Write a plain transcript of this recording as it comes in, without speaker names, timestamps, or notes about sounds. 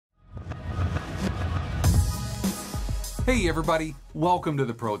Hey everybody, welcome to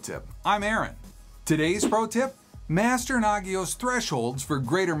the Pro Tip. I'm Aaron. Today's Pro Tip, master Nagios thresholds for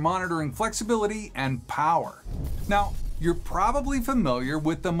greater monitoring flexibility and power. Now, you're probably familiar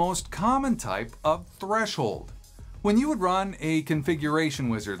with the most common type of threshold. When you would run a configuration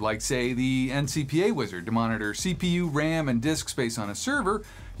wizard, like say the NCPA wizard to monitor CPU, RAM, and disk space on a server,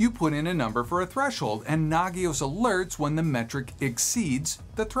 you put in a number for a threshold and Nagios alerts when the metric exceeds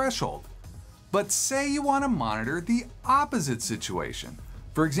the threshold. But say you want to monitor the opposite situation.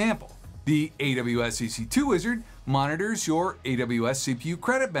 For example, the AWS EC2 wizard monitors your AWS CPU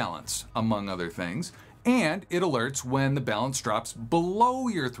credit balance, among other things, and it alerts when the balance drops below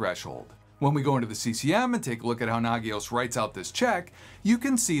your threshold. When we go into the CCM and take a look at how Nagios writes out this check, you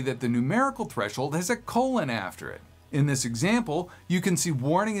can see that the numerical threshold has a colon after it. In this example, you can see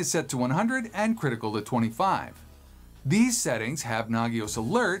warning is set to 100 and critical to 25. These settings have Nagios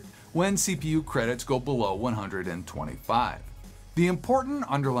alert when CPU credits go below 125. The important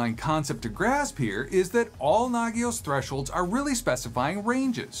underlying concept to grasp here is that all Nagios thresholds are really specifying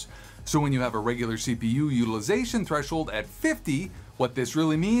ranges. So when you have a regular CPU utilization threshold at 50, what this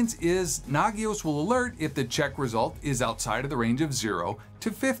really means is Nagios will alert if the check result is outside of the range of 0 to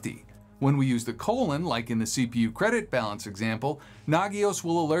 50. When we use the colon, like in the CPU credit balance example, Nagios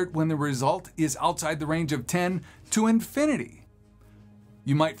will alert when the result is outside the range of 10 to infinity.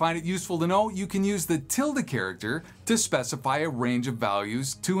 You might find it useful to know you can use the tilde character to specify a range of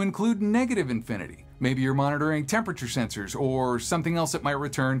values to include negative infinity. Maybe you're monitoring temperature sensors or something else that might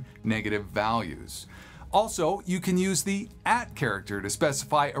return negative values. Also, you can use the @ character to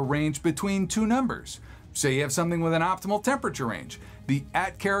specify a range between two numbers. Say you have something with an optimal temperature range. The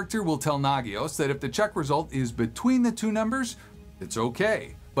 @ character will tell Nagios that if the check result is between the two numbers, it's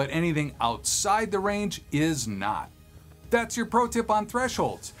okay, but anything outside the range is not. That's your pro tip on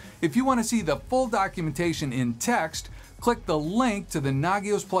thresholds. If you want to see the full documentation in text, click the link to the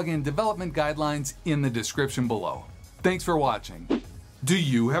Nagios plugin development guidelines in the description below. Thanks for watching. Do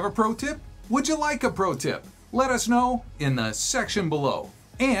you have a pro tip? Would you like a pro tip? Let us know in the section below.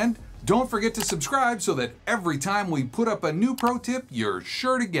 And don't forget to subscribe so that every time we put up a new pro tip, you're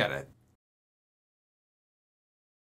sure to get it.